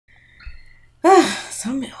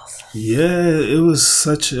something else. Yeah, it was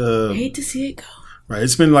such a... I hate to see it go. Right,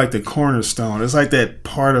 it's been like the cornerstone. It's like that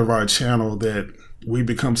part of our channel that we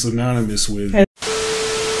become synonymous with.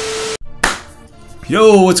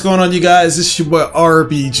 Yo, what's going on, you guys? This is your boy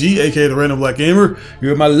RBG, aka the Random Black Gamer.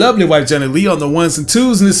 You're with my lovely wife Janet Lee on the ones and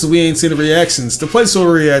twos, and this is We Ain't Seen It Reactions, the place where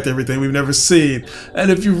we react to everything we've never seen. And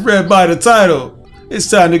if you've read by the title, it's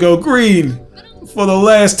time to go green for the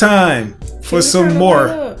last time for some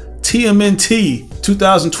more TMNT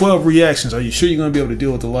 2012 reactions. Are you sure you're gonna be able to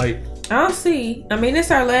deal with the light? I'll see. I mean,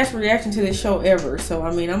 it's our last reaction to this show ever, so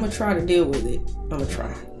I mean, I'm gonna try to deal with it. I'm gonna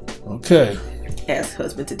try. Okay. Ask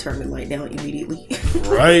husband to turn the light down immediately.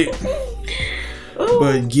 Right.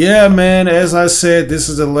 But yeah, man, as I said, this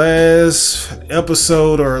is the last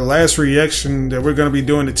episode or last reaction that we're going to be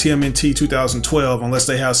doing to TMNT 2012, unless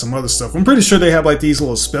they have some other stuff. I'm pretty sure they have like these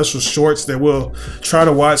little special shorts that we'll try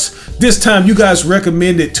to watch. This time, you guys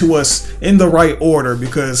recommend it to us in the right order,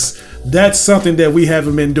 because that's something that we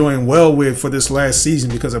haven't been doing well with for this last season,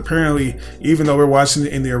 because apparently, even though we're watching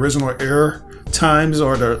it in the original air times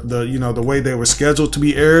or the you know, the way they were scheduled to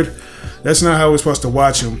be aired, that's not how we're supposed to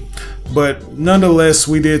watch them. But nonetheless,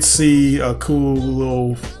 we did see a cool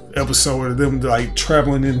little episode of them like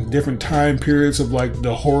traveling in different time periods of like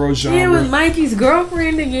the horror genre. Yeah, with Mikey's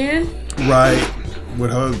girlfriend again. Right,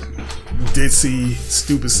 with her ditzy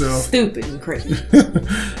stupid self. Stupid and crazy.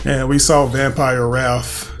 And we saw Vampire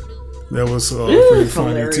Ralph. That was pretty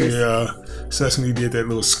funny hilarious. too. Cecily did that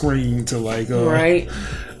little scream to like right,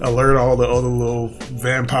 alert all the other little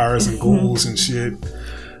vampires and ghouls and shit.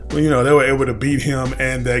 Well, you know, they were able to beat him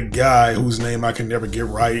and that guy whose name I can never get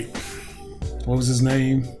right. What was his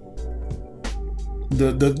name?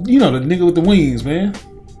 The you know, the nigga with the wings, man.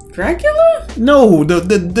 Dracula? No, the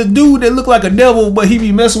dude that looked like a devil, but he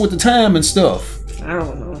be messing with the time and stuff. I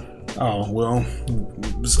don't know. Oh well,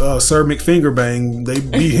 Sir McFingerbang, they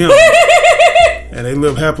beat him. And they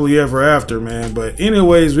live happily ever after, man. But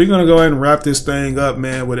anyways, we're going to go ahead and wrap this thing up,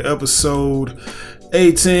 man, with episode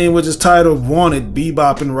 18, which is titled Wanted,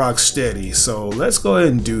 Bebop and Rocksteady. So let's go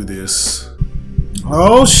ahead and do this.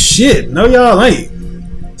 Oh, shit. No, y'all ain't.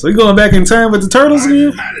 So you going back in time with the turtles again?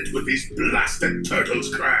 I've had it with these blasted turtles,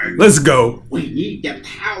 Krang. Let's go. We need the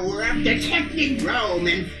power of detecting Rome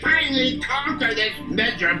and finally conquer this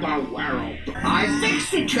miserable world. I fixed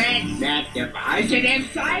the transmat device and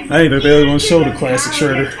inside. I ain't know they were going to show the classic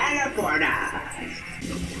shredder.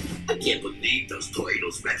 I can't believe those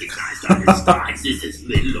turtles recognized our disguises as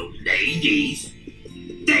little old ladies.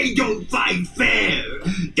 They don't fight fair.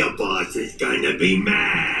 The boss is gonna be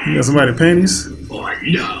mad. You got somebody panties? Or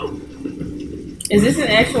no. Is this an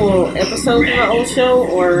actual episode from an old show,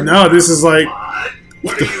 or No, this is like...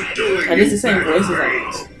 What are you doing? Are these the same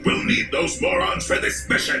voices? We'll need those morons for this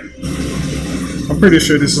mission. I'm pretty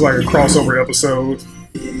sure this is like a crossover episode.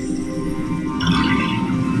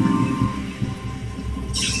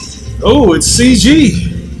 Oh, it's CG.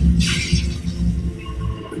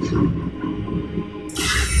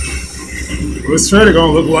 What's Shredder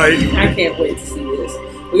gonna look like? I can't wait to see this.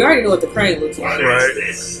 We already know what the crane looks like. What is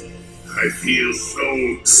this? I feel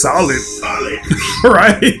so solid. Solid.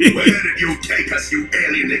 Right. Where did you take us, you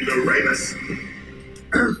alien ignoramus?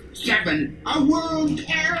 Earth 7, a world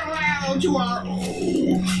parallel to our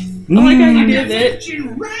own. I like how you did that.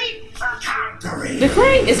 Right for conquering. The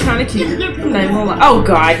crane is kind of cute. I'm not even gonna lie. Oh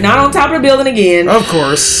God, not on top of the building again. Of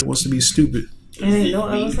course. Wants to be stupid. I didn't know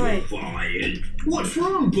I was like. What's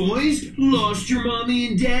wrong, boys? Lost your mommy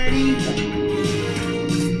and daddy?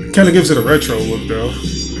 Kind of gives it a retro look, though.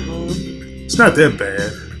 It's not that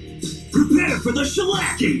bad. Prepare for the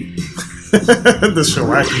shellacking. The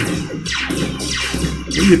shellacking.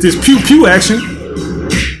 You get this pew pew action.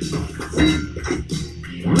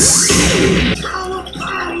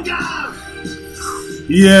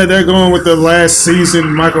 Yeah, they're going with the last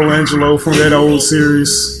season Michelangelo from that old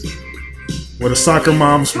series. Where the soccer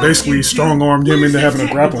moms basically strong-armed him into having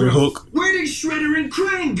a grappling hook. Where did Shredder and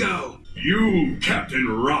Krang go? You, Captain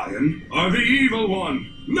Ryan, are the evil one,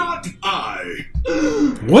 not I.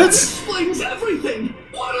 What? Explains everything.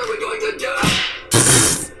 What are we going to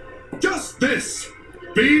do? Just this.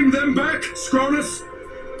 Beam them back, Scrotus.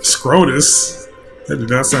 Scrotus? That did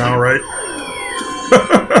not sound right.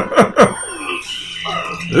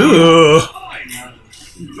 Ugh.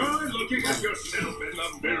 Try looking at yourself in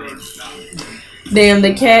the mirror. Damn,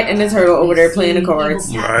 the cat and the turtle over there playing the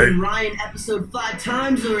cards. Right. Ryan episode 5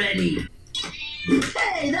 times already.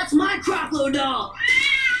 Hey, that's my Croclo doll.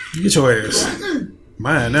 Get your ass.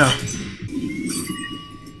 Mine now.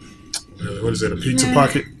 What is that, a pizza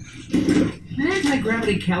pocket? An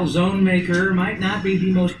anti-gravity calzone maker might not be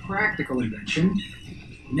the most practical invention,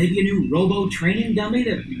 Maybe a new robo-training dummy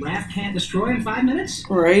that Raph can't destroy in 5 minutes?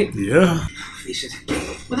 Right. Yeah. Face it.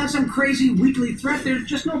 Without some crazy weekly threat, there's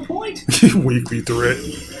just no point. Weekly threat.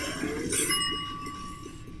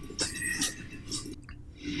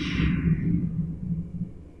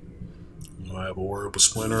 I have a word with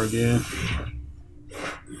Splinter again.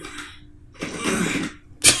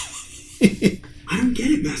 I don't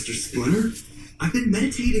get it, Master Splinter. I've been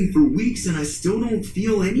meditating for weeks and I still don't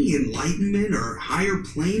feel any enlightenment or higher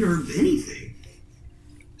plane or anything.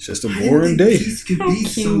 It's just a boring day. Peace could be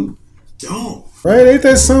so dull. Right? Ain't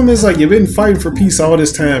that something? It's like you've been fighting for peace all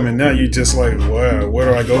this time and now you're just like, wow,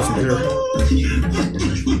 where do I go from here?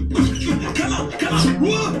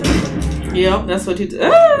 Yep, that's what you do.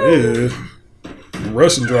 Ah! Yeah.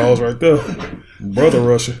 Russian draws right there. Brother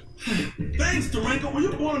Russia. Thanks, Durango. Were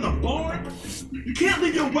you born in a barn? You can't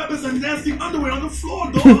leave your weapons and nasty underwear on the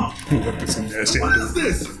floor, dog. Weapons and nasty What underwear.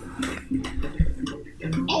 is this?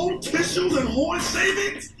 Old tissues and horn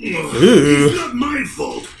shavings? It's not my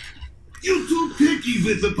fault. You're too picky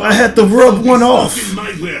with the I had to rub one off. in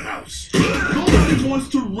my warehouse. Nobody wants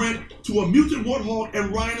to rent to a mutant warthog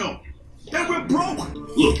and rhino. And we're broke.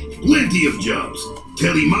 Look, plenty of jobs.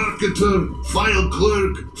 Telemarketer, file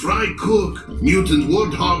clerk, fry cook, mutant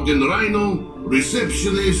warthog and rhino,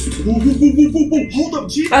 receptionist. Hold up,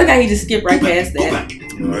 G. I think he just skipped right past Go that. back.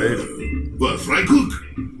 Right. What, fry cook?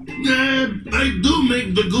 I do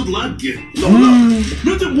make the good latke. So look,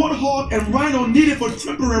 mutant warthog and rhino needed for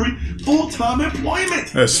temporary full-time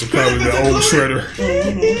employment. That's probably the old shredder.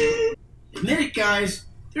 Admit it, guys.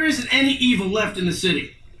 There isn't any evil left in the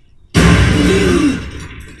city.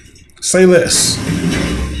 Say less.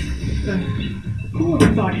 Who would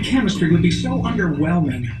have thought chemistry would be so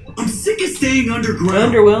underwhelming? I'm sick of staying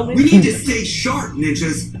underground. Underwhelming? We need to stay sharp,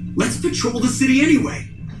 ninjas. Let's patrol the city anyway.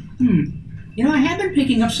 You know, I have been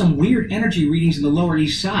picking up some weird energy readings in the Lower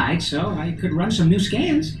East Side, so I could run some new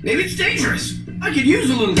scans. Maybe it's dangerous. I could use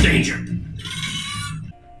a little danger.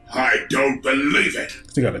 I don't believe it.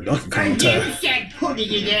 They got a Donkey I Kong tie. never said putting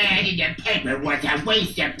an ad in the paper was a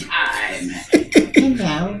waste of time.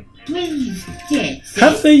 Hello, please fix How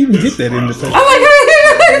did they even get that in the thing? I like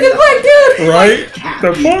her. Right?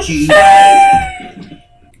 The fuck?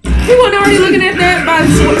 He wasn't already looking at that by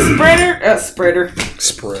the spreader.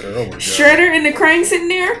 Spreader. Oh my god. Shredder and the Krang sitting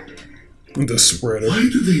there. The spreader. Why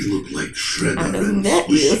do they look like Shredder and that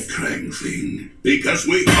Squishy is. Krang Thing? Because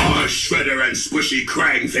we are Shredder and Squishy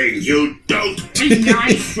Krang Thing, you dolt!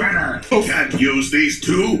 Nice, Shredder. Can't use these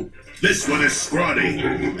two. This one is scrawny,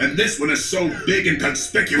 and this one is so big and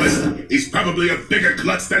conspicuous, he's probably a bigger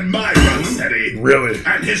klutz than my Rocksteady. Really?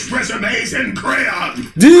 And his resume's in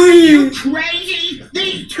crayon! Dude! Crazy?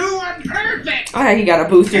 These two are perfect. Oh, he got a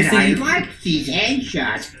booster And I seat. like these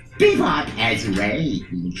headshots. Bebop has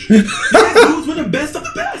range. Those were the best of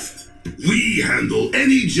the best. We handle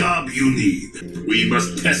any job you need. We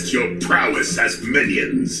must test your prowess as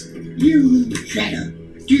minions. You,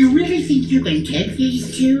 Shredder, do you really think you can take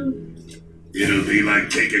these two? It'll be like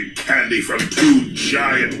taking candy from two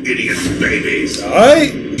giant idiot babies.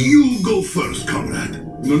 Alright. You go first, comrade.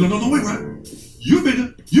 No, wait, right? You're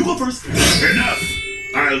bigger. You go first. Enough!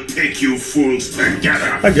 I'll take you fools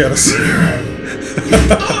together. I got us.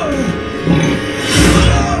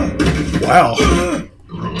 Wow.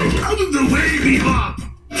 Out of the way, Bebop!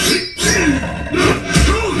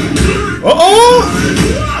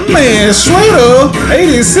 Uh-oh! Man, Shredder,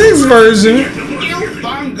 86 version. You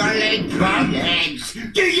bungle-legged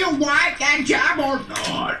bumheads. Do you want that job or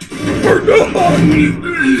not?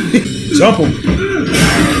 Jump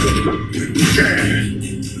him.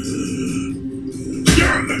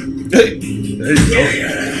 Hey, there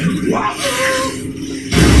you go.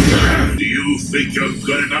 Do you think you're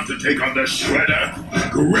good enough to take on the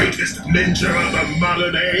Shredder? Greatest ninja of the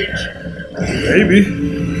modern age? Maybe.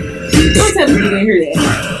 Don't tell me you didn't hear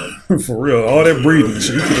that. For real, all that breathing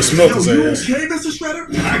shit. You could have smelled his You ass. okay, Mr.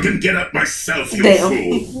 Shredder? I can get up myself, you Damn.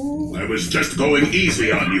 fool. I was just going easy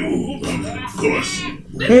on you, of course.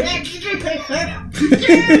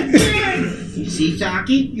 See,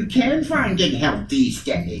 Saki, you can find good help these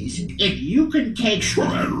days. If you can take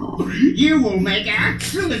Shredder, you will make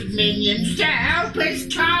excellent minions to help us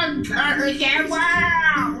conquer the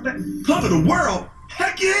world. Conquer the world?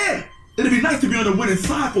 Heck yeah! It'd be nice to be on the winning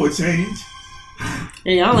side for a change.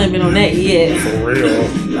 Hey, y'all ain't been on that yet. For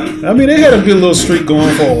real. I mean, they had a good little streak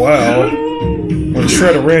going for a while. When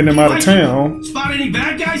Shredder ran them out of town. Spot any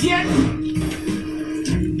bad guys yet?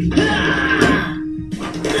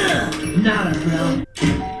 Nada, bro.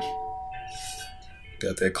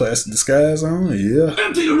 Got that classic disguise on? Yeah.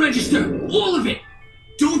 Empty the register! All of it!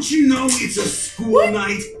 Don't you know it's a school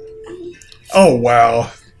night? Oh,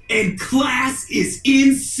 wow. And class is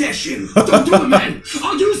in session. Don't do it, man.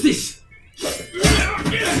 I'll use this.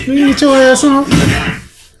 You get your ass on.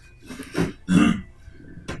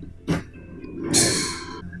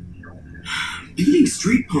 Beating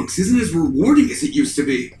street punks isn't as rewarding as it used to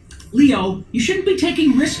be. Leo, you shouldn't be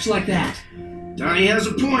taking risks like that. Donnie has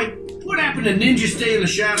a point. What happened to ninja stay in the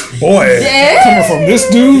shadows? Boy, Yeah. coming from this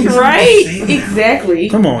dude. Right? Exactly.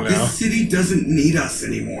 Come on now. This city doesn't need us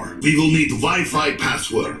anymore. We will need Wi-Fi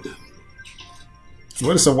password.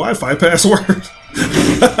 What is a Wi-Fi password?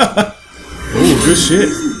 Oh, good shit.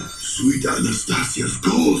 Sweet Anastasia's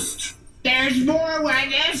ghost. There's more where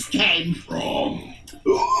this came from.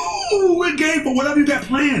 Ooh, we're game for whatever you got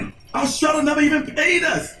planned. Our shuttle never even paid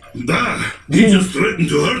us. Bah, he just threatened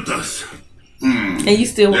to hurt us. And you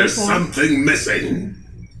still want There's to something missing.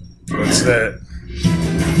 What's that?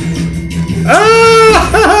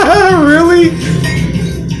 Ah, really?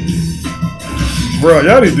 Bro,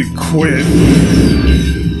 y'all need to quit.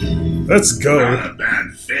 Let's go. Not a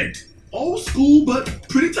bad fit. Old school, but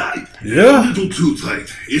pretty tight. A Yeah. little too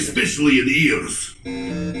tight, especially in the ears.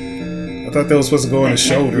 I thought that was supposed to go on the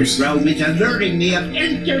shoulders. Room is alerting me of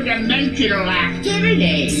interdimensional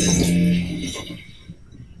activity.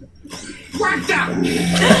 What's up?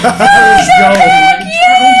 Let's go.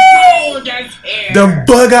 Soldiers here. The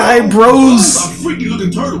bug-eyed bros. Our freaky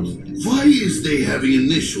looking turtles. Why is they having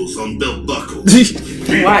initials on belt buckles?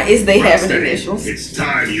 Why is they having Rocksteady, initials? It's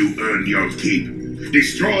time you earned your keep.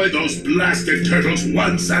 Destroy those blasted turtles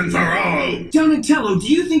once and for all. Donatello, do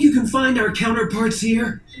you think you can find our counterparts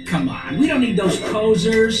here? Come on, we don't need those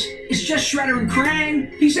posers. It's just Shredder and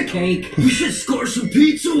Krang. Piece of cake. We should score some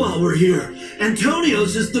pizza while we're here.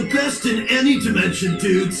 Antonio's is the best in any dimension,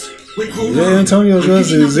 dudes. Wait, hold Yeah, on. Antonio I'm does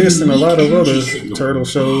picking up exist in a lot of unique other energy signal. turtle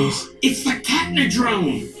shows. It's the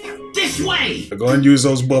Technodrome. This way. Go and use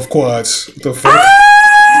those buff quads. What the fuck?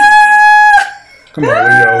 Come on,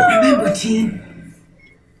 Leo. Remember, team,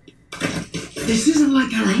 this isn't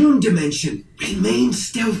like our own dimension. Remain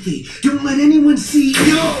stealthy. Don't let anyone see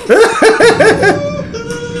you.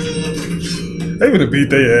 They gonna beat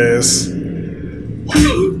their ass.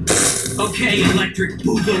 Okay, electric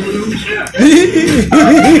boogaloo.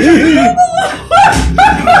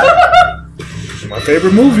 My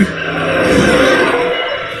favorite movie.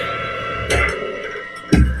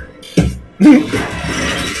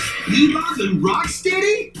 Bebop and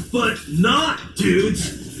Rocksteady? But not,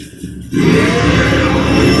 dudes.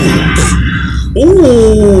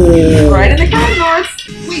 Ooh. Right in the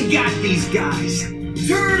corridors. We got these guys.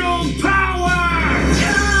 Turtle power!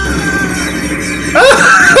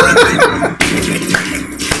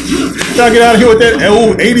 Y'all get out of here with that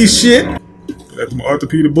old 80s shit. Got them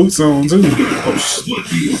orthopedic boots on too. Oh shit. What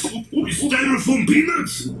is? Styrofoam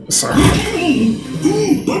peanuts? Sorry.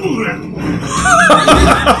 Ooh, bubble wrap.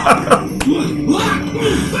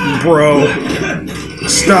 Bro.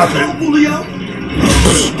 Stop it. Julio,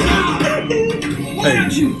 why Hey.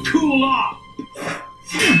 don't you cool off?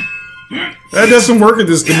 That doesn't work in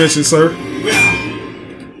this dimension, sir.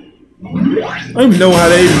 I don't even know how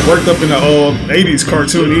they worked up in the old 80s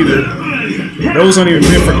cartoon either. Those aren't even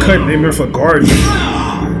meant for cutting, they meant for guarding.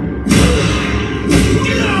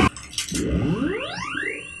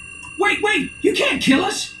 Wait, you can't kill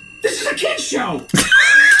us. This is a kid's show.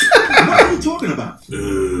 What are you talking about?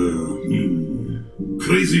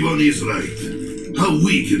 Crazy one is right. How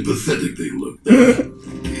weak and pathetic they look.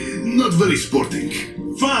 Not very sporting.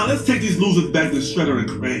 Fine, let's take these losers back to Shredder and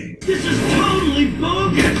Krang. This is totally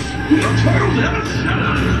bogus. The turtles haven't shut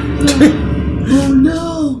up. Oh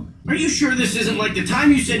no. Are you sure this isn't like the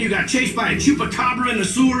time you said you got chased by a chupacabra in the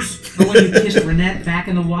sewers? Or when you kissed Renette back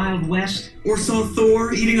in the Wild West? Or saw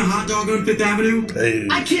Thor eating a hot dog on 5th Avenue? Hey.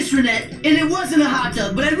 I kissed Renette, and it wasn't a hot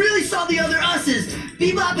tub, but I really saw the other us's.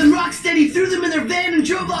 Bebop and Rocksteady threw them in their van and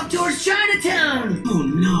drove off towards Chinatown. Oh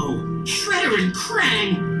no. Shredder and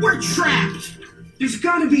Krang, we're trapped. There's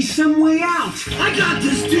gotta be some way out. I got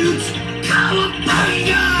this, dudes.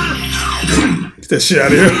 Cowabunga! Get that shit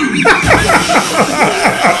out of here.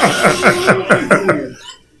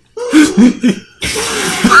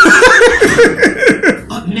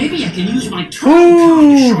 Maybe I can use my turtle power to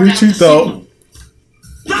Ooh, short what out you the thought? signal.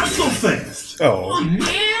 Not so fast. Oh, Oh.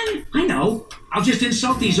 man. I know. I'll just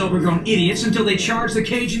insult these overgrown idiots until they charge the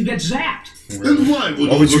cage and get zapped. And why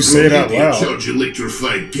would you say it out overgrown idiot loud? charge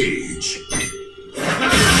electrified cage?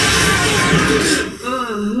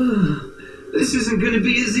 This isn't gonna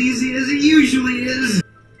be as easy as it usually is.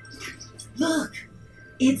 Look,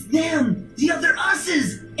 it's them, the other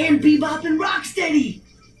us's, and Bebop and Rocksteady.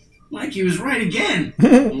 Mikey was right again.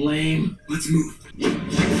 Lame. Let's move.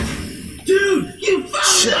 Dude, you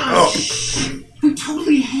found us!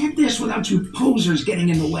 totally had this without you posers getting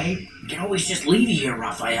in the way. You can always just leave you here,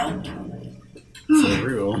 Raphael. For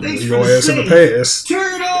real. Thanks Your for the ass in the save. past.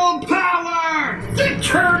 Turtle power! The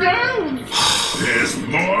turtle! There's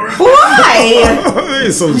more. Why?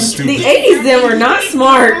 It's so The stupid. 80s them are not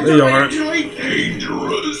smart. They aren't.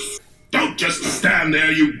 Dangerous. Don't just stand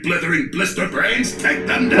there, you blithering blister brains. Take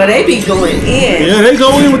them down. But they be going in. Yeah, they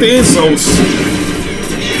go in with the insults.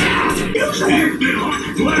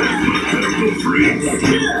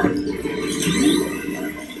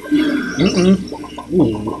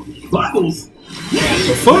 Bubbles.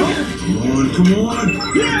 The fuck? Come on.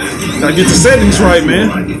 Gotta get the settings right,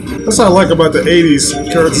 man. That's what I like about the 80s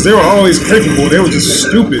characters. They were always capable. They were just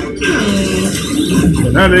stupid.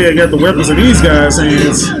 But now they got the weapons in these guys'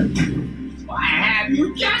 hands. I have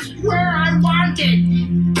you just where I wanted.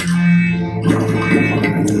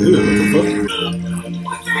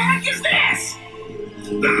 What the heck is this?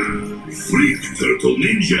 The freak turtle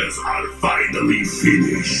ninjas are finally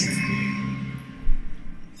finished.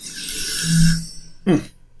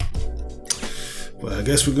 Well, I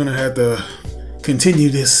guess we're gonna have to continue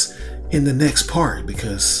this in the next part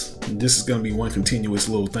because this is gonna be one continuous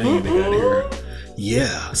little thing they got here.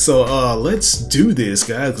 Yeah, so let's do this,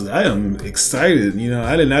 guys, because I am excited. You know,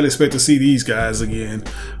 I did not expect to see these guys again,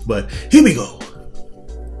 but here we go.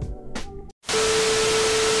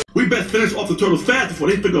 We best finish off the turtles fast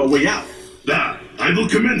before they figure a way out. I will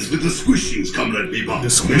commence with the squishings, Comrade Bebop. The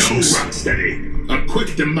squishings. No, Rocksteady. A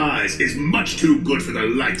quick demise is much too good for the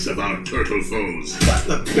likes of our turtle foes.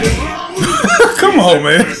 Come on,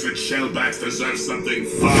 man. Cursed shellbacks deserve something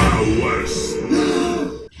far worse.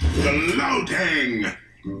 Gloating!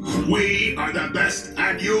 We are the best,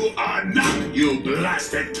 and you are not, you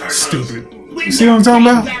blasted turtles. Stupid. You see what I'm talking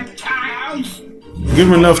about? Reptiles! Give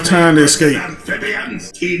them enough time to escape.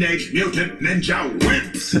 Amphibians, teenage mutant ninja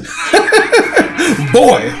wimps.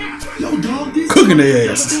 Boy, Yo, dog, these cooking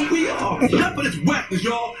their asses. than we are. Enough of this whackness,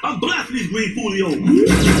 y'all. I'm blasting these green folios.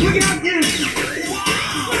 Look out there.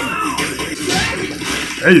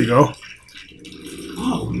 There you go.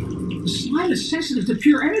 Oh, the slime is sensitive to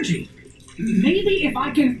pure energy. Maybe if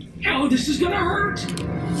I can... Oh, this is gonna hurt.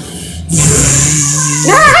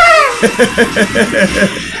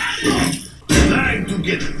 Time to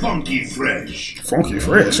get funky fresh. Funky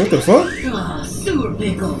fresh. What the fuck? Ah, sewer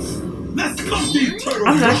pickles. Let's smoke these turtles.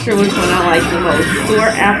 I'm not sure which one I like the most. Sour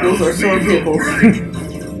apples or sour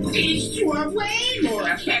pickles. These two are way more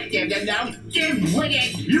effective than those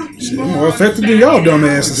dim-witted More effective than y'all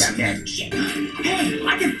dumbasses. Hey,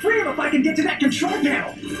 I can free him if I can get to that control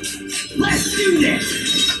panel. Let's do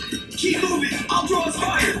this. Keep moving. I'll draw us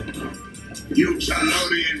fire. You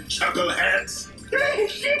Chalodian chuckleheads.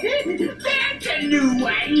 That's a new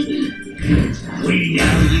one! We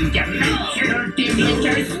know you dimensional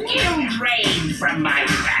dimwiters still drain from my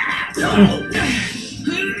wrath!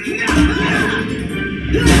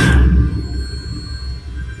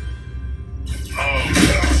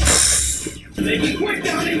 Make it quick,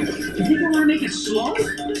 Donnie. You think I want to make it slow? I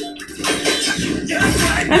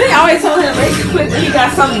think I always told him to make it quick when he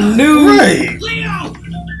got something new. Right. Leo!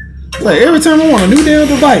 Like every time I want a new damn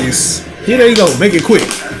device, here they go. Make it quick.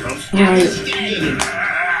 Right.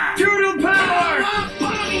 Turtle power!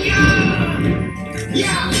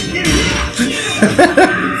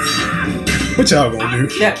 What y'all gonna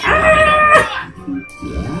do? Yeah.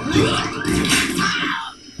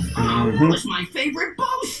 That was my favorite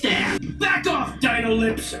bow staff. Back off, Dino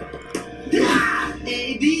Lips.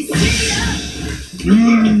 ABC!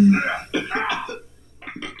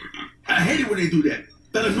 I hate it when they do that.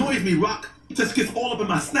 That annoys me, Rock. Just gets all up in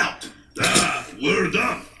my snout. Word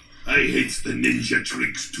up. I hate the ninja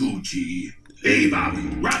tricks too, G. Hey, Bob.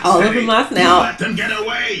 Rocksteady, All over my snout. Let them get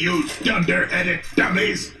away, you dunderheaded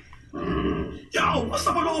dummies. Yo, what's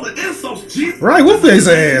up with all the insults, G? Right, whoop his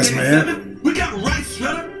ass, man. We got right,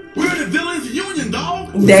 Shredder. We're the villains union,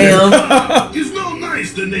 dog. Damn. It's no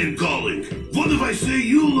nice the name calling. What if I say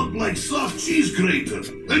you look like soft cheese grater,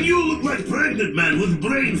 and you look like pregnant man with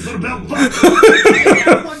brain for belt buckle?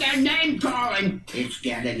 For their name calling, it's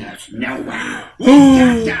getting us nowhere.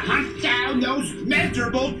 We've got to hunt down those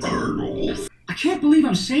miserable turtles. I can't believe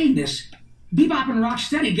I'm saying this. Bebop and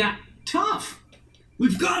Rocksteady got tough.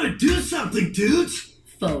 We've got to do something, dudes.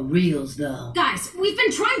 For reals, though. Guys, we've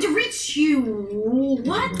been trying to reach you.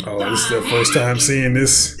 What? Oh, this is their first time seeing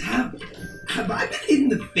this. Have I been hit in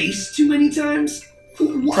the face too many times?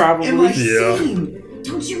 What Probably. am I Yeah. seeing?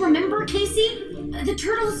 Don't you remember, Casey? The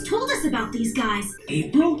turtles told us about these guys.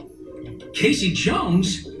 April? Casey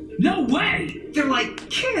Jones? No way! They're like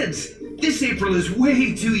kids. This April is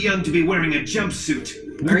way too young to be wearing a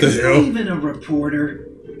jumpsuit. What Are the you hell? even a reporter?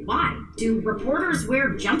 Why? Do reporters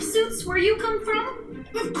wear jumpsuits where you come from?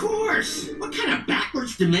 Of course. What kind of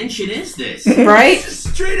backwards dimension is this? Right? This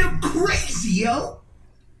is straight up crazy, yo.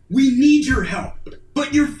 We need your help,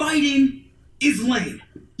 but your fighting is lame.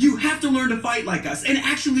 You have to learn to fight like us and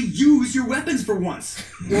actually use your weapons for once.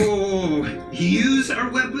 Whoa, use our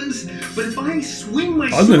weapons? But if I swing my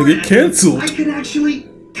I'm sword gonna get at them, canceled. I could actually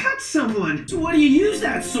cut someone. So what do you use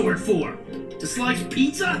that sword for? To slice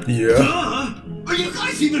pizza? Yeah. Duh. Are you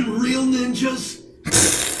guys even real ninjas?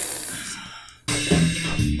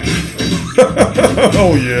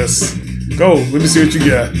 Oh yes. Go. Let me see what you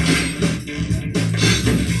got.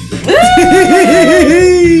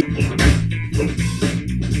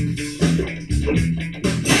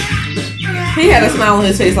 He had a smile on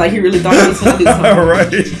his face like he really thought he was going to do something. All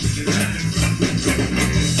right.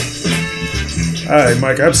 All right,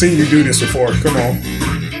 Mike. I've seen you do this before. Come on.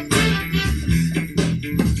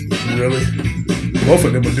 Really? Both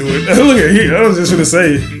of them will do it. Look at here. I was just gonna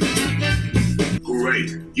say.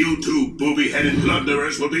 Great. You two booby-headed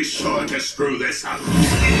blunderers will be sure to screw this up. What?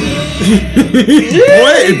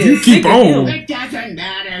 If you keep on. It doesn't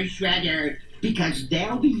matter, Shredder, because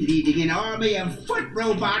they'll be leading an army of foot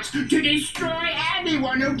robots to destroy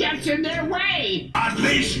anyone who gets in their way.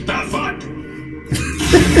 Unleash the foot!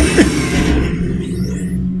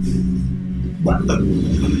 What the?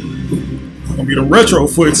 Gonna be the retro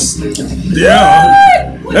foots.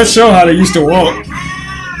 Yeah. That show how they used to walk.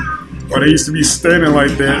 Or they used to be standing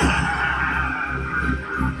like that.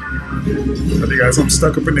 But they got something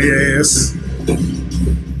stuck up in their ass.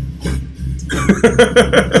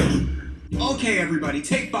 Okay, everybody,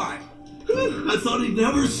 take 5. I thought he'd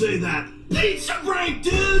never say that. Pizza break,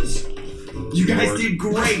 dudes! You guys did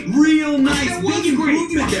great. Real nice. Big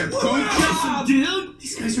improvement there, folks. Dude,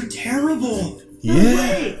 These guys are terrible. Yeah.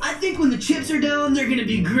 Wait, I think when the chips are down, they're gonna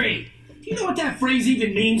be great. Do you know what that phrase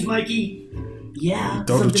even means, Mikey? Yeah.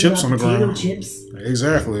 Throw the something chips about on the potato ground. Chips.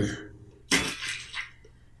 Exactly.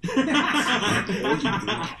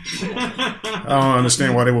 I don't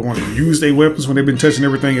understand why they would want to use their weapons when they've been touching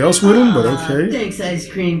everything else with them, but okay. Thanks, Ice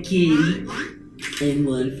Cream Kitty. And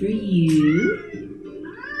one for you.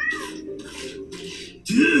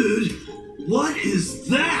 dude, what is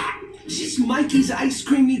that? She's Mikey's ice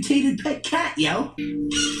cream mutated pet cat, yo.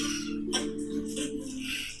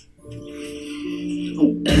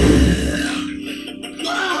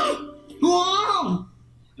 Whoa!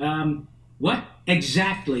 What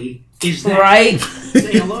exactly is that? Right?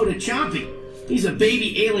 Say hello to Chompy. He's a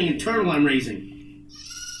baby alien turtle I'm raising.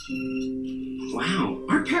 Wow,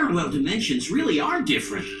 our parallel dimensions really are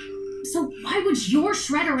different. So why would your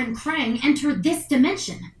Shredder and Krang enter this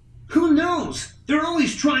dimension? Who knows? They're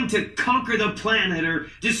always trying to conquer the planet or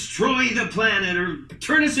destroy the planet or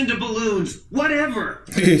turn us into balloons. Whatever.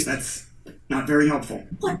 That's not very helpful.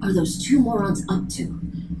 What are those two morons up to?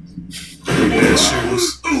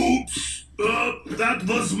 Oops. That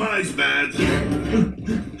was my bad.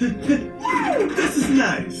 This is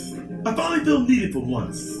nice. I finally feel needed for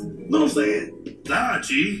once. Know what I'm saying?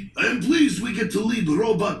 Archie, I am pleased we get to lead the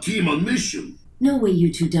robot team on mission. No way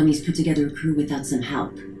you two dummies put together a crew without some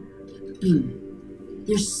help.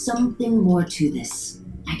 There's something more to this.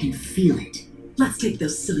 I can feel it. Let's take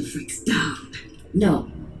those silly freaks down. No.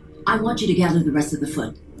 I want you to gather the rest of the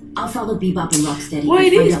foot. I'll follow Bebop and Rocksteady. Boy,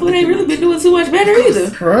 and find these out foot what ain't they really want. been doing too much better either.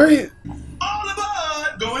 Right? All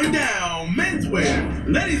aboard! Going down. Menswear.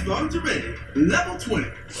 Ladies lingerie. Level 20.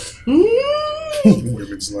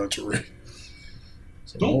 Women's lingerie.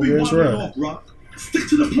 Don't be wandering off, Rock. Stick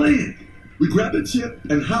to the plan. We grab a chip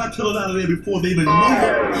and hightail it out of there before they even know it.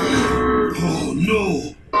 Oh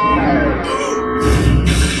no!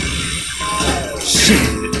 Shit.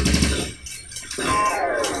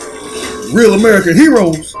 Real American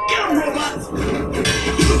heroes.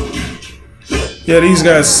 Yeah, these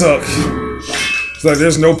guys suck. It's like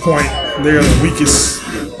there's no point. They're the weakest.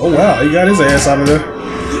 Oh wow, he got his ass out of there.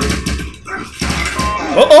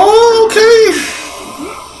 Oh, okay.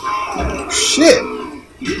 Shit.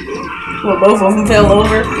 Well, both of them fell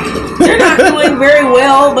over. They're not doing very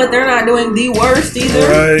well, but they're not doing the worst either.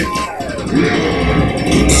 Right.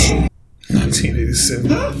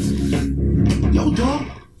 1987. Yo, dog.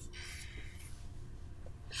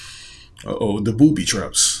 Uh-oh, the booby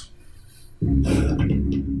traps.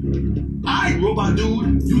 Alright, robot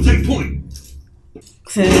dude. You take point.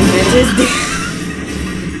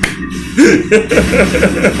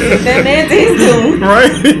 That man is doing.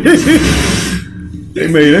 Right? They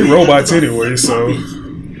made it robots anyway, so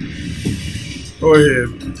go ahead.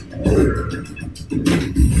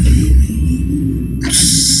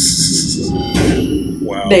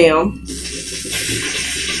 Wow. Damn.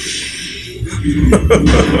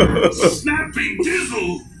 Snappy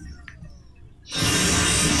dizzle.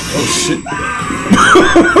 Oh shit.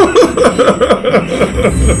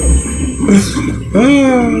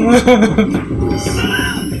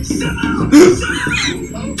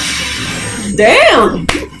 Damn.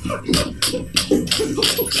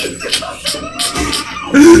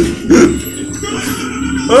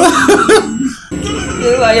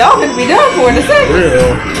 Looks like y'all gonna be done for in a second.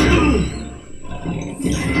 Real.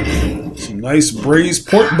 Some nice braised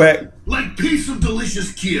pork back. Like piece of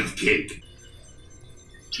delicious Kiev cake.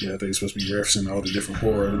 Yeah, I think it's supposed to be referencing all the different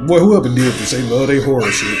horror. Boy, whoever did this, they love their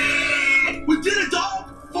horror shit. We did it, dog!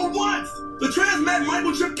 For once! The transmat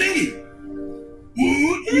microchip thingy!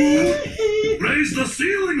 Raise the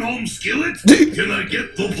ceiling, home skillet! Can I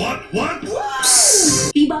get the what?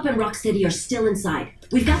 Bebop and Rocksteady are still inside.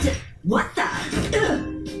 We've got to... What the?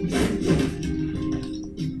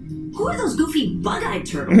 Who are those goofy bug-eyed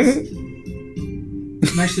turtles?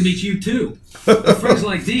 Nice to meet you, too. With friends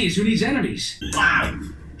like these, who needs enemies?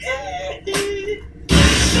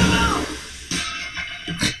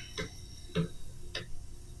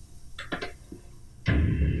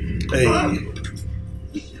 Hey.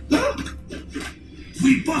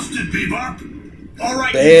 We busted, Bebop!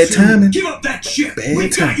 Alright, Bad timing. give up that shit! Bad We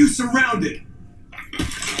got timing. you surrounded!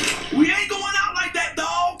 We ain't going out like that,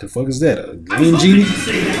 dog! The fuck is that? A green genie?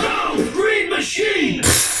 Go! Green machine!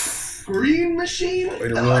 Green machine? Way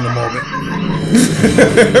to ruin the moment.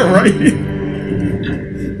 Right?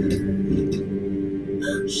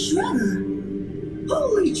 Shredder!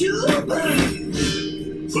 Holy chalupa!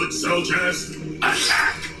 Foot soldiers,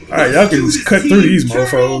 attack! Alright, y'all can just cut through these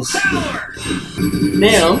mofos.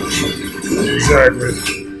 Damn. Exactly.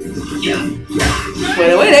 Well,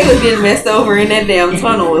 the way they was getting messed over in that damn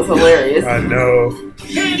tunnel was hilarious. I know.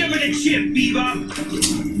 Hand over the chip, Bebop!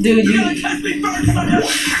 Dude, you... Touch me first, sucker!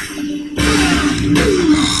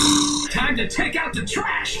 Time to take out the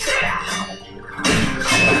trash!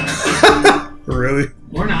 Really?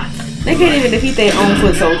 Or not. They can't even defeat their own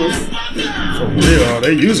foot soldiers. For real.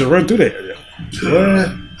 They usually run through that area.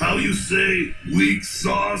 What? How you say, weak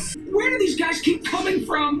sauce? Where do these guys keep coming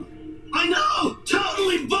from? I know!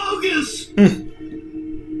 Totally bogus!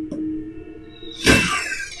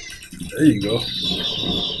 There you go.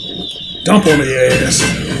 Dump on the ass.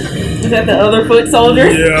 Is that the other foot soldier?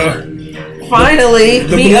 Yeah. Finally,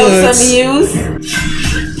 The me of Bloods. some use.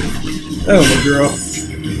 That was a girl.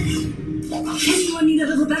 Anyone need a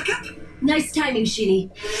little backup? Nice timing, Sheeny.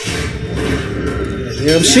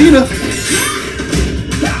 Damn Sheena.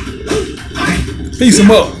 Piece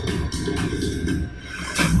him up.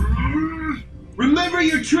 Remember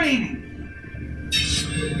your training!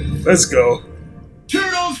 Let's go.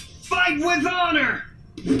 Turtles fight with honor!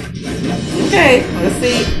 Okay, let's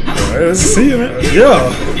see. Alright, let's see him.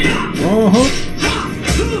 Yeah. Uh-huh.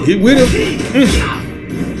 Get with him.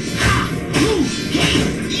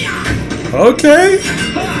 Okay.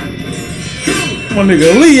 My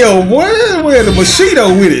nigga Leo, boy, where the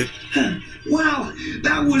Bushido with it. Wow,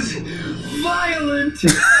 that was violent!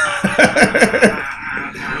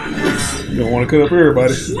 You don't want to cut up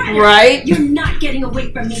everybody. Right? You're not getting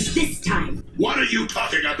away from me this time. What are you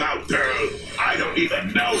talking about, girl? I don't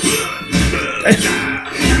even know.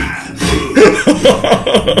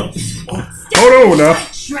 Hold on now.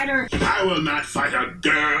 Shredder. I will not fight a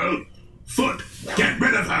girl. Foot, get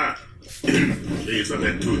rid of her. She's a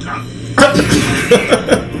bit too tough.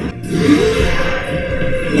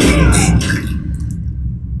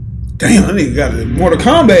 Damn, that nigga got the Mortal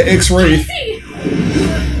Kombat X-ray.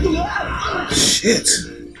 Shit.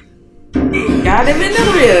 Got him in the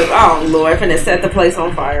rib. Oh, Lord, finna set the place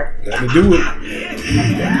on fire. Gotta do it.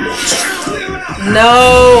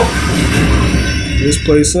 No. This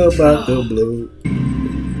place up out the blue.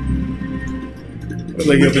 I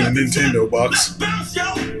think up in the Nintendo box.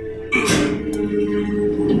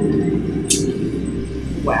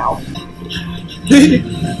 Wow.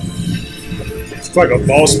 It's like a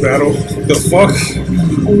boss battle. The fuck?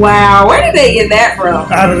 Wow, where did they get that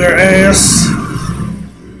from? Out of their ass.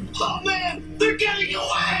 Oh man, they're getting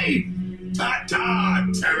away! Ta-ta,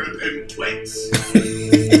 terrapin twits.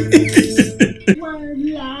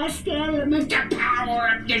 One last element to power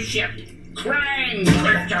up the ship. Crane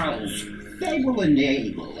crystals. They will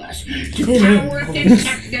enable us to power up the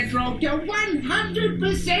Technodrome to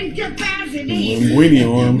 100% capacity. Linguini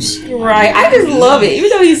arms. Right, I just love it. Even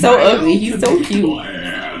though he's so ugly, he's so cute.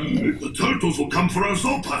 The turtles will come for us,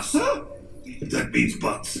 Opus. Huh? That means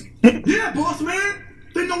butts. Yeah, boss man!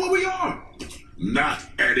 They know where we are! Not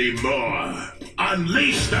anymore.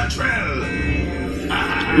 Unleash the trail.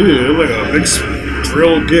 Yeah, like a big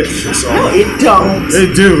real good. So, No, it don't.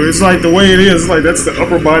 They do. It's like the way it is. It's like that's the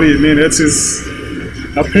upper body, and then that's his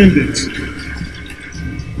appendage.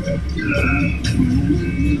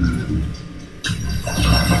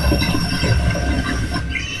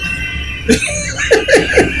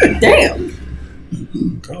 Damn.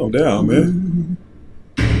 Calm down, man.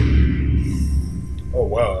 Oh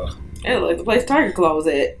wow. It looked like the place Tiger Claw was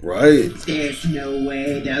at. Right. There's no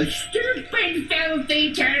way those stupid,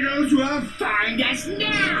 filthy turtles will find us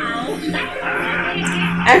now.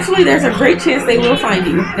 Actually, there's a great chance they will find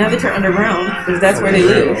you now that you're underground, because that's where they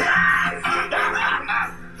live.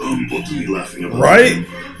 What are you laughing about? Right?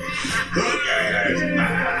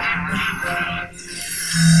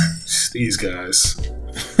 These guys.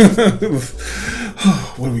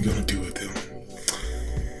 What are we gonna do with them?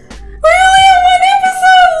 We only have one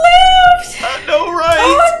episode left! I know, right?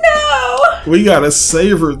 Oh no! We gotta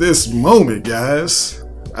savor this moment, guys.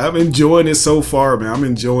 I'm enjoying it so far, man. I'm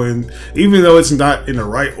enjoying, even though it's not in the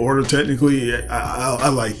right order technically. I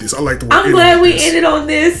like this. I like the way I'm glad we ended on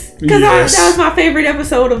this, because that was my favorite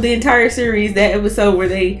episode of the entire series. That episode where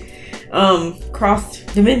they crossed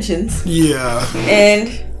dimensions. Yeah.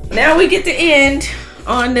 And now we get to end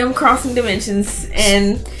on them crossing dimensions.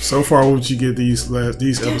 And so far, what would you get these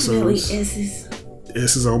episodes?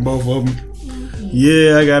 S's on both of them.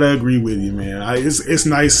 Yeah, I gotta agree with you, man. It's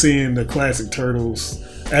nice seeing the classic Turtles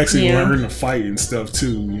actually learn to fight and stuff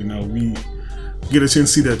too. You know, we get a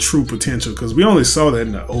chance to see that true potential, because we only saw that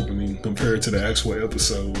in the opening compared to the actual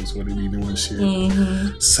episodes where they be doing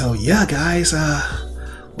shit. So yeah, guys,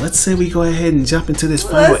 let's say we go ahead and jump into this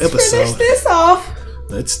final episode. Let's finish this off.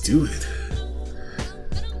 Let's do it.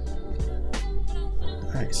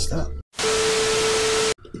 Alright, stop.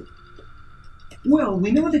 Well,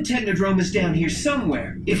 we know the Technodrome is down here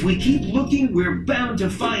somewhere. If we keep looking, we're bound to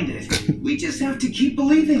find it. We just have to keep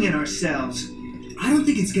believing in ourselves. I don't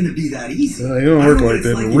think it's gonna be that easy. It don't work like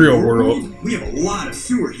that in the real world. We have a lot of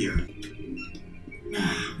sewer here.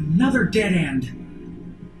 Another dead end.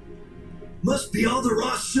 Must be all the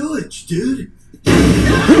raw sewage, dude. The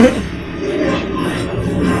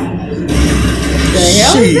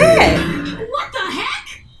hell is that? What the heck?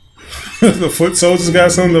 The foot soldiers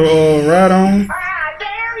got something to ride on. Ah,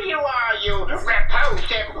 there you are, you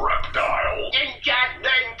repulsive reptile.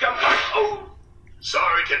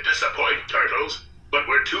 Sorry to disappoint, Turtles, but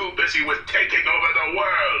we're too busy with taking over the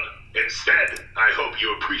world. Instead, I hope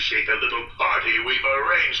you appreciate the little party we've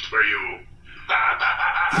arranged for you.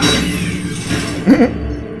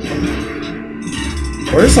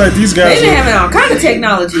 Well, it's like these guys They've been having all kind of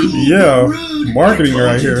technology. Yeah, marketing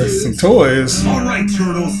right here. Some toys. All right,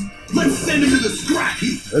 Turtles. Let's send him to the scrap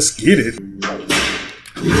heap. Let's get it.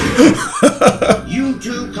 You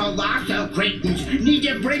two colossal cretins need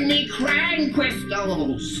to bring me Krang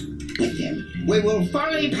crystals. With them, we will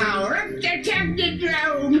fully power up the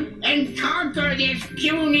Technodrome and conquer this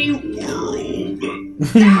puny world.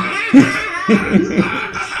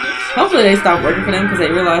 Hopefully they stop working for them, because they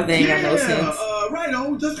realize they ain't got no sense.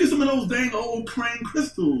 Righto, let's get some of those dang old Krang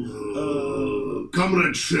crystals.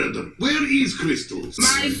 Comrade Sheldon, where is Crystals?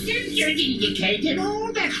 My sensors indicated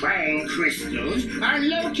all the Krang crystals are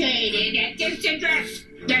located at this address,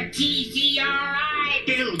 the TCRI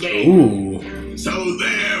building. Ooh. So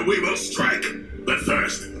there we will strike. But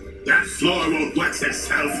first, that floor won't wax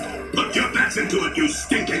itself. Put your backs into it, you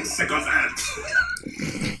stinking sycophant.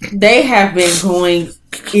 They have been going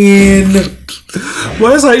in.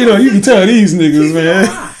 Well, it's like, you know, you can tell these niggas, man.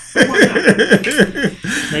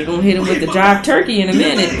 They gonna hit him with the jive turkey in a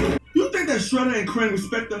minute. You think that Shredder and Krang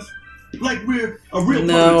respect us? Like we're a real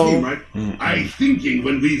public team, right? I'm thinking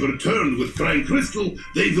when we return with Krang Crystal,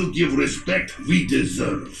 they will give respect we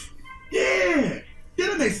deserve. Yeah,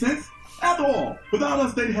 that makes sense. After all, without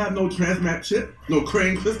us, they'd have no transmat chip, no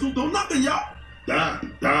Krang crystal, no nothing, y'all. Da.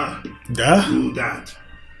 Do that.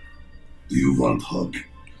 Do you want hug?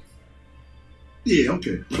 Yeah,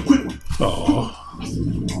 okay. A quick one. Oh,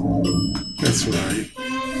 that's right.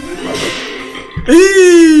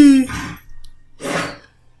 Eee!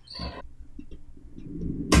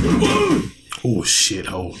 Oh shit!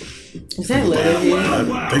 Hold. Is that Leatherhead?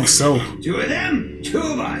 I think so. Two of them, two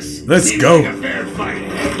of us. Let's Seems go. like a fair fight.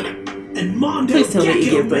 And Mondo Please tell me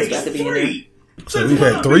Gecko Iggy Butt's makes about to be in there. 3. So we've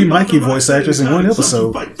had 3 Mikey voice actors in one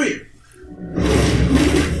episode.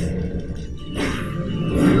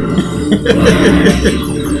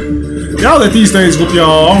 Y'all let these things whoop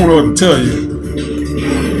y'all. I don't know what to tell you.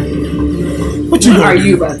 What you Are gonna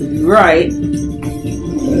you do? about to be right?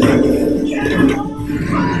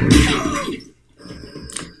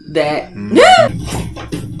 That.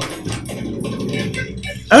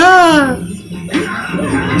 Ah!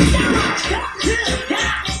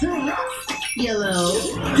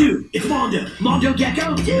 Mondo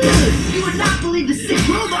Gecko? Dude, you would not believe the sick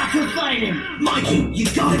robots we're fighting. Mikey, you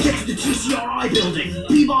gotta get to the TCRI building.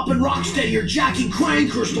 Bebop and Rocksteady are jacking Krang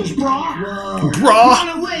crystals, brah. Whoa. Brah.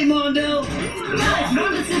 Run away, Mondo. Guys,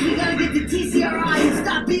 Mondo says we gotta get to TCRI and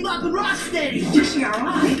stop Bebop and Rocksteady.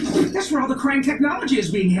 TCRI? That's where all the Krang technology is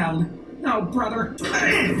being held. No, brother.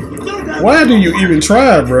 Why do you even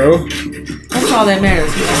try, bro? That's all that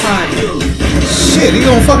matters. He's trying. Shit, he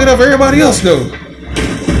gonna fuck it up for everybody else, though.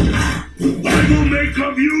 I will make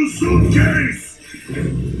of you suitcase.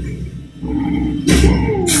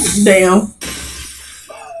 Damn.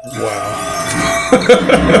 Wow.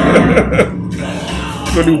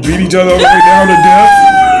 Gonna do beat each other all the way down to death?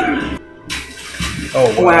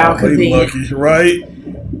 Oh wow, they lucky, right?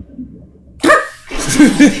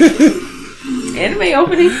 Anime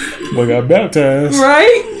opening. Boy got baptized.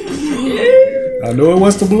 Right? I know it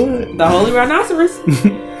was the blood. The Holy Rhinoceros.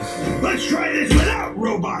 Let's try this without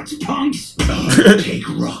robots, punks. Take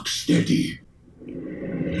Rocksteady.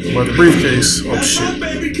 About the briefcase. Oh shit.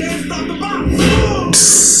 Baby can't stop the bomb.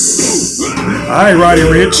 Alright, Roddy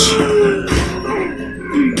Rich.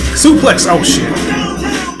 Suplex. Oh shit.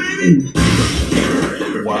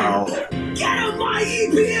 Wow. Get him, my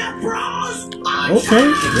EPF bros. Okay,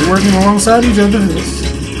 they're working alongside each other.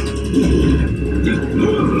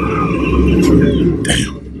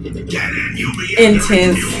 Damn.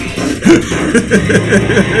 Intense.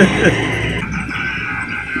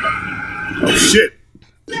 Oh shit.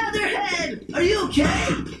 Leatherhead, are you okay?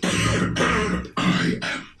 I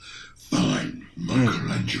am fine,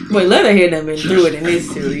 Michelangelo. Wait, Leatherhead done been through it in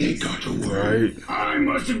this series. Right. I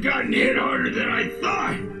must have gotten hit harder than I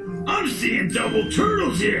thought. I'm seeing double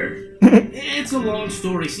turtles here. It's a long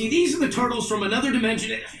story. See, these are the turtles from another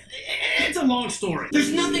dimension. It's a long story.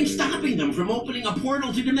 There's nothing stopping them from opening a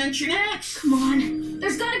portal to Dimension X. Come on.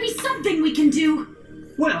 There's gotta be something we can do.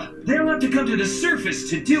 Well, they'll have to come to the surface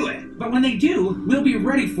to do it. But when they do, we'll be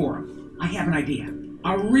ready for them. I have an idea.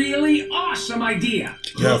 A really awesome idea.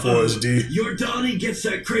 Yeah, for us, D. Your Donnie gets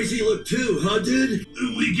that crazy look too, huh, dude?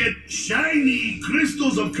 We get shiny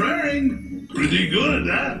crystals of Krang. Pretty good,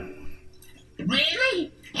 huh?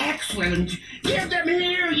 Really? Excellent. Give them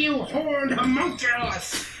here, you horned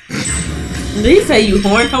homunculus. Did he say you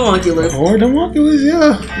horned homunculus? Horned homunculus,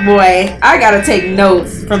 yeah. Boy, I gotta take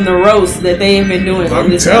notes from the roast that they've been doing.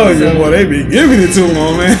 I'm telling you, boy, they be giving it to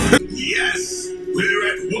him, man. Yes, we're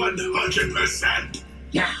at 100%.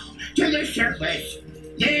 Now, to the surface.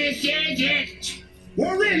 This is it.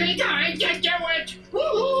 We're really going to do it.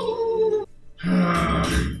 Woo!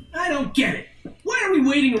 I don't get it. Why are we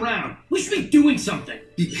waiting around? We should be doing something.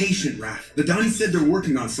 Be patient, Raph. The Donnie said they're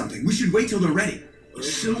working on something. We should wait till they're ready.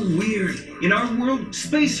 So weird. In our world,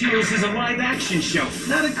 Space Heroes is a live-action show,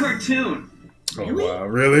 not a cartoon. Oh, wow,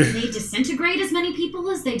 really? Do they disintegrate as many people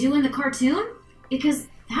as they do in the cartoon? Because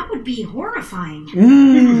that would be horrifying.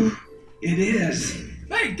 It is.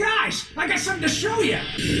 Hey, guys! I got something to show you!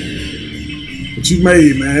 What you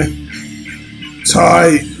made, man?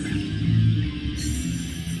 Tight.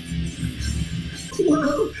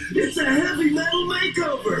 Whoa, it's a heavy metal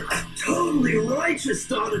makeover. Totally righteous,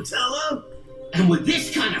 Donatello. And with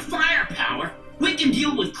this kind of firepower, we can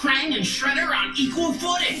deal with Krang and Shredder on equal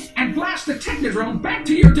footing. And blast the Technodrome back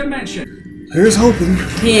to your dimension. Here's hoping.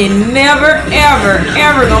 He ain't never, ever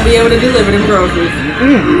gonna be able to deliver them groceries.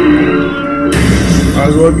 Might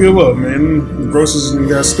as well give up, man. The groceries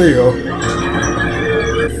got stale.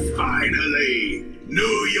 Finally,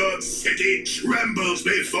 New York City trembles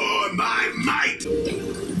before my might.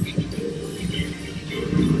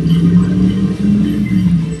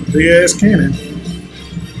 Big ass cannon.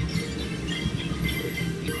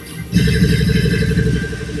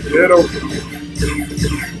 Get open.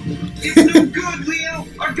 It's no good, Leo!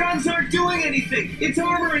 Our guns aren't doing anything! Its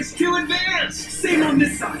armor is too advanced! Same on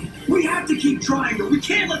this side. We have to keep trying, but we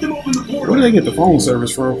can't let them open the portal! Where did they get the phone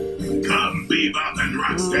service from? Come, Bebop and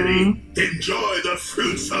Rocksteady. Enjoy the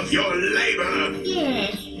fruits of your labor.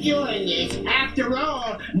 Yes, doing it. After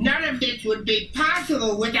all, none of this would be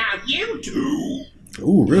possible without you two.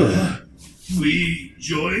 Ooh, really? We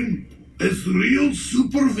join as real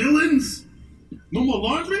supervillains? No more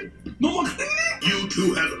laundry? No more cleaning? You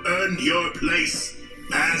two have earned your place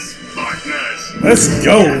as partners. Let's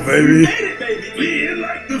go, baby. Made it, baby. Feel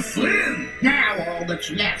like the Flynn. Now all that's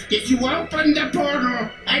left is to open the portal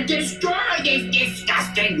and destroy this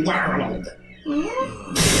disgusting world.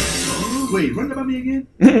 Wait, run it by me again?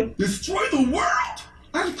 Destroy the world?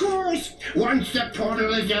 Of course. Once the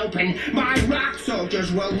portal is open, my rock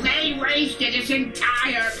soldiers will lay waste to this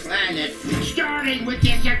entire planet, starting with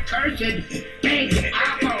this accursed Big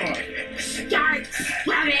Apple. Start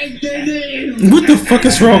What the fuck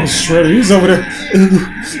is wrong with Shredder? He's over there.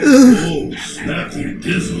 Oh, snappy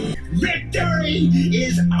dizzle. Victory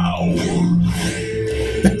is ours.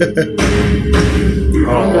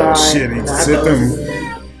 Oh shit, he set them.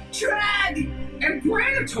 Drag and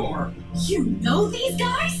Predator. You know these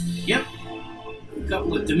guys? Yep. A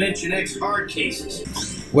couple of Dimension X hard cases.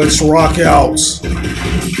 Let's rock out.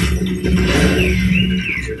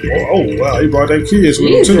 Oh wow, he brought that kids with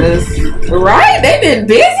him too. Right? They've been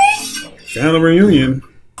busy? Family reunion.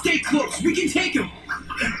 Stay close. We can take him.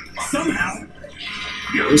 Somehow.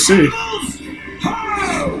 Let's see.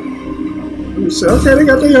 Okay, they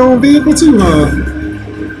got their own vehicle too, huh?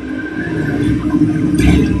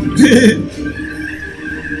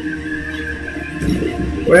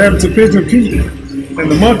 What happened to Pigeon Pete and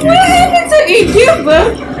the monkey? What happened to Ecuba?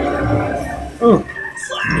 Oh.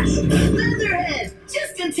 Leatherhead,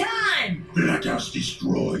 just in time. Let us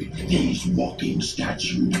destroy these walking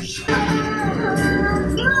statues.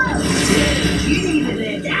 You needed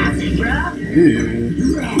it, acid, bro.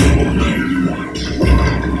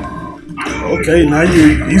 Okay, now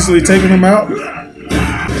you easily taking them out.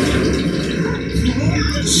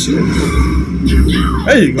 Shit.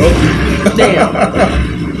 There you go. Damn.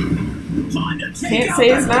 Can't say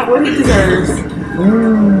it's not what he deserves.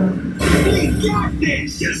 We got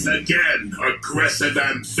this! Yes, again, aggressive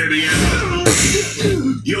amphibian!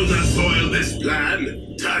 You'll despoil this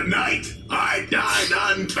plan. Tonight, I dine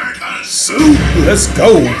on turtles! So, let's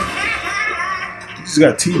go. He's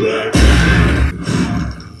got T-Bag.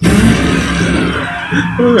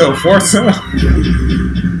 Look at that fourth time.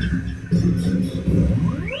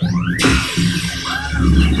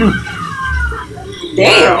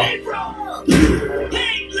 Damn.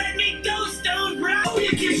 Hey, let me go, Stone Bro.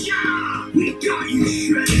 We got you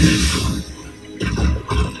shredded.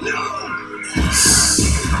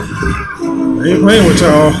 I ain't playing with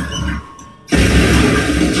y'all.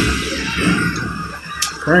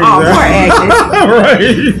 Oh, poor Agnes.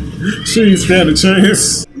 Right. She ain't stand a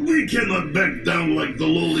chance. We cannot back down like the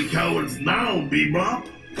lowly cowards now, Bebop.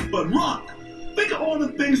 But Rock, think of all the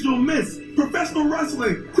things you'll miss. Professional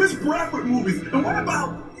wrestling, Chris Bradford movies, and what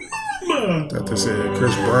about Mama? Thought they said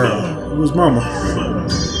Chris Brown. Who's Mama?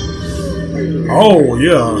 Oh,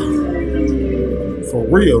 yeah. For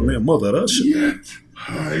real, man. Mother, that shit. Yet,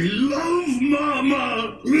 I love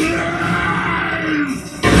Mama.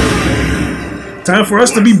 Time for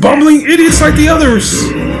us to be bumbling idiots like the others.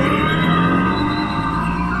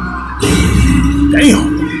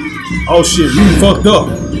 Damn. Oh, shit. You fucked up.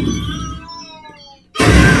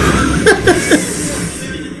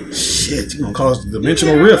 Shit, you're gonna cause a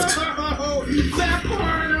dimensional rift. Oh,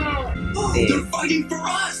 they're fighting for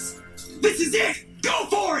us. This is it. Go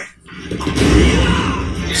for it.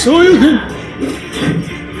 So you can.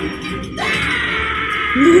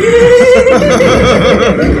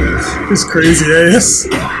 This crazy ass.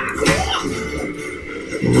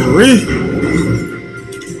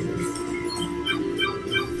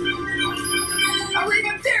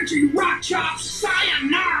 Arrivederci, rock chop,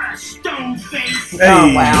 sayonara, stone face. Hey.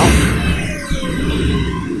 Oh, wow.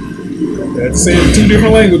 That's saying two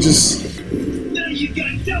different languages. Now you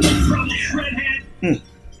got double trouble, shredhead.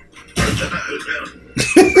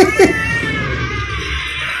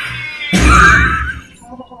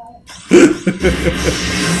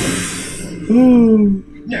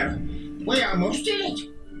 No, we almost did it.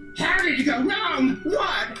 How did it go wrong?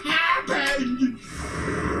 What happened?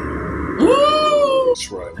 That's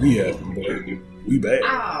right, we haven't, but we bad.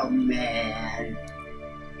 Oh, man.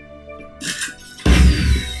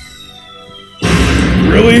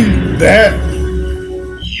 Really? That?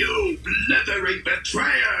 You blithering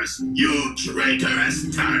betrayers! You traitorous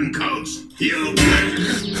turncoats! You...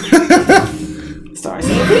 Stars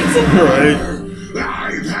and pizza. Right.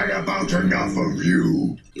 I've had about enough of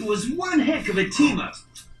you! It was one heck of a team-up.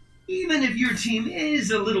 Even if your team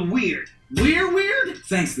is a little weird. We're weird?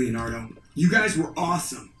 Thanks, Leonardo. You guys were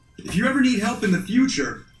awesome. If you ever need help in the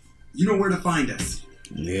future, you know where to find us.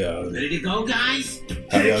 Yeah. Ready to go, guys?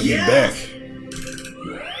 How y'all get back?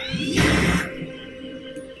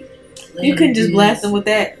 You couldn't just blast them with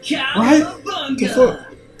that. Right? What the fuck?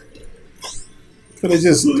 Could have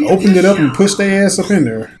just opened it up and pushed their ass up in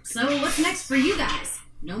there. So what's next for you guys?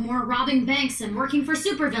 No more robbing banks and working for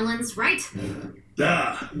supervillains, right?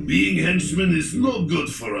 Being henchmen is no good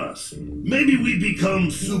for us. Maybe we become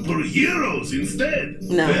superheroes instead.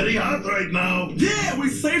 No. Very hot right now. Yeah, we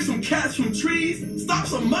saved some cats from trees, stopped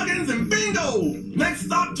some muggins, and bingo! Next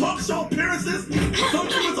stop, talk show appearances,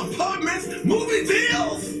 sumptuous apartments, movie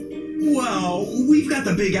deals! Well, we've got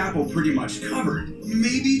the Big Apple pretty much covered.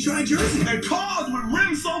 Maybe try Jersey. And cars with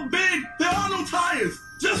rims so big, they'll are no tires,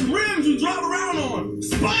 just rims you drive around on.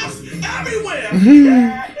 Spots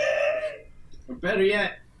everywhere. Or better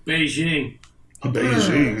yet, Beijing.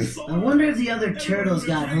 Beijing. I wonder if the other turtles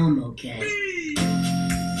got home okay.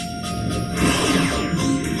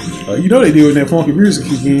 You know they doing that funky music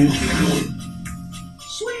again.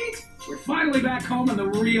 Sweet! We're finally back home in the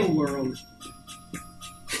real world.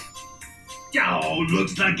 Oh,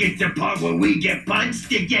 looks like it's the part where we get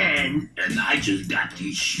punched again. And I just got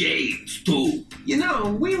these shades, too. You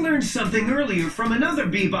know, we learned something earlier from another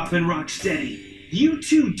Bebop and Rocksteady. You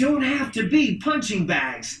two don't have to be punching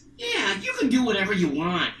bags. Yeah, you can do whatever you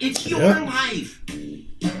want. It's your life.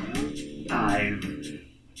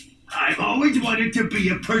 I've always wanted to be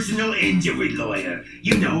a personal injury lawyer.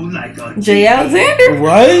 You know, like on Jay Alexander.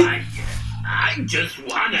 Right? I just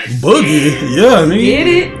wanna Boogie. Yeah, I mean. Get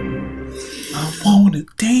it? I wanna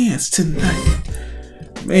dance tonight.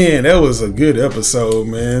 Man, that was a good episode,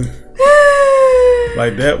 man.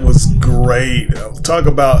 Like, that was great. Talk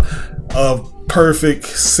about a perfect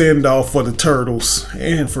send-off for the Turtles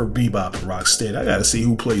and for Bebop and Rocksteady. I gotta see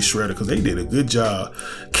who plays Shredder because they did a good job.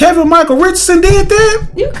 Kevin Michael Richardson did that?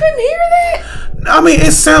 You couldn't hear that? I mean,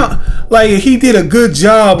 it sound like he did a good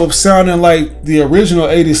job of sounding like the original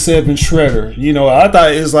 87 Shredder. You know, I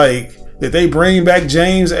thought it was like, did they bring back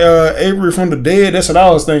James Avery from the dead? That's what I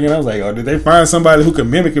was thinking. I was like, oh, did they find somebody who could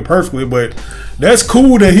mimic it perfectly? But that's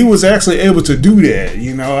cool that he was actually able to do that.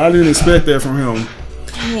 You know, I didn't expect that from him.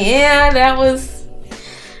 Yeah, that was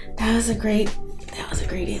a great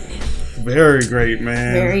ending. Very great,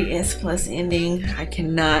 man. Very S+ ending. I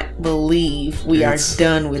cannot believe we are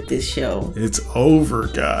done with this show. It's over,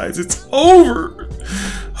 guys. It's over.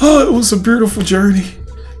 Oh, it was a beautiful journey.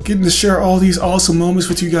 Getting to share all these awesome moments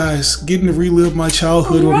with you guys. Getting to relive my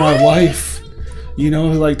childhood with my wife. You know,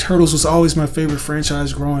 like Turtles was always my favorite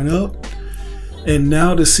franchise growing up. And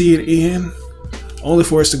now to see it end, only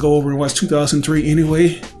for us to go over and watch 2003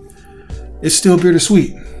 anyway, it's still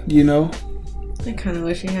bittersweet, you know? I kind of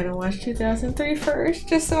wish we had to watch 2003 first,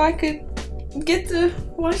 just so I could get to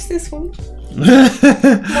watch this one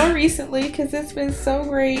more recently, because it's been so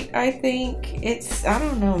great. I think I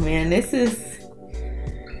don't know, man. This is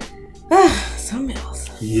something else.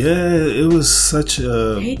 Yeah, it was such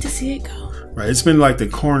a... I hate to see it go. Right, it's been like the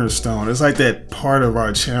cornerstone. It's like that part of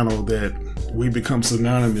our channel that we become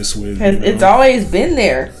synonymous with. It's always been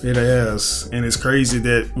there. It has. And it's crazy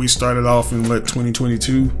that we started off in,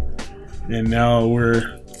 2022? And now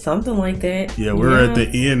we're... Something like that. Yeah, we're at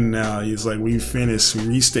the end now. It's like we finished. We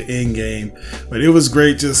reached the end game. But it was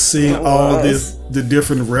great just seeing all the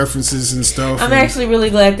different references and stuff. I'm actually really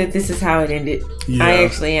glad that this is how it ended. Yeah. I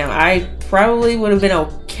actually am. I probably would have been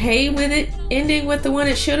okay with it ending with the one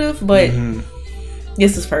it should have, but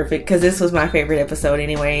this was perfect because this was my favorite episode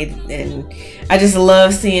anyway. And I just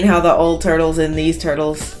love seeing how the old Turtles and these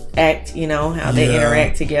Turtles act, you know, how they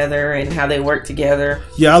interact together and how they work together.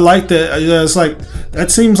 Yeah, I like that. Yeah, it's like,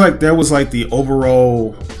 that seems like that was like the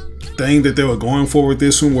overall thing that they were going for with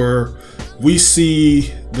this one, where we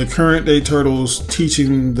see the current day Turtles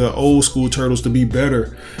teaching the old school Turtles to be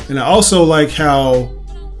better. And I also like how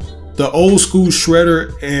the old school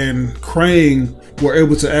Shredder and Krang were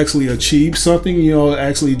able to actually achieve something, you know,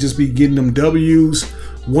 actually just be getting them W's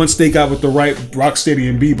once they got with the right Rocksteady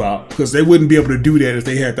and Bebop, because they wouldn't be able to do that if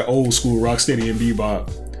they had the old school Rocksteady and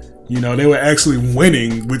Bebop. You know, they were actually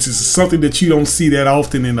winning, which is something that you don't see that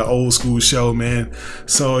often in the old school show, man.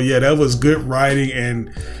 So yeah, that was good writing, and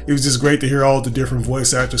it was just great to hear all the different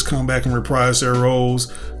voice actors come back and reprise their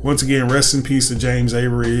roles. Once again, rest in peace to James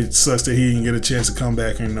Avery. It sucks that he didn't get a chance to come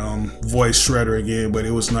back and voice Shredder again, but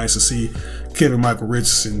it was nice to see Kevin Michael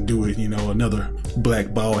Richardson do it, you know, another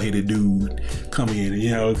black bald-headed dude come in,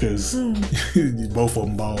 you know, because both of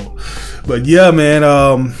them bald. But yeah,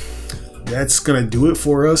 man, that's gonna do it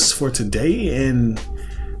for us for today, and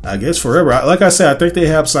I guess forever. Like I said, I think they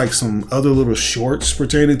have like some other little shorts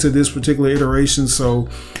pertaining to this particular iteration, so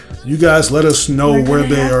you guys let us know where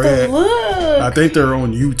they are at. Look. I think they're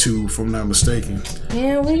on YouTube, if I'm not mistaken.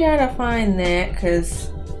 Yeah, we gotta find that, because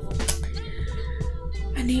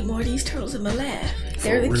I need more of these turtles in my life.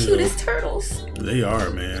 They're the cutest turtles. They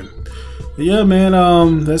are, man. But yeah,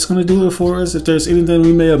 man, that's gonna do it for us. If there's anything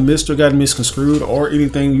we may have missed or got misconstrued, or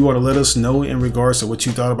anything you want to let us know in regards to what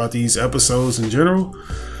you thought about these episodes in general,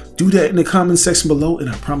 do that in the comment section below, and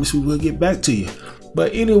I promise we will get back to you.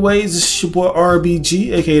 But anyways, this is your boy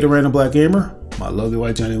RBG, aka the Random Black Gamer, my lovely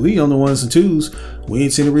white Johnny Lee on the ones and twos. We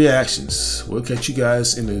ain't seen the reactions. We'll catch you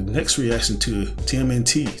guys in the next reaction to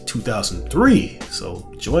TMNT 2003. So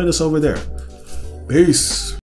join us over there. Peace.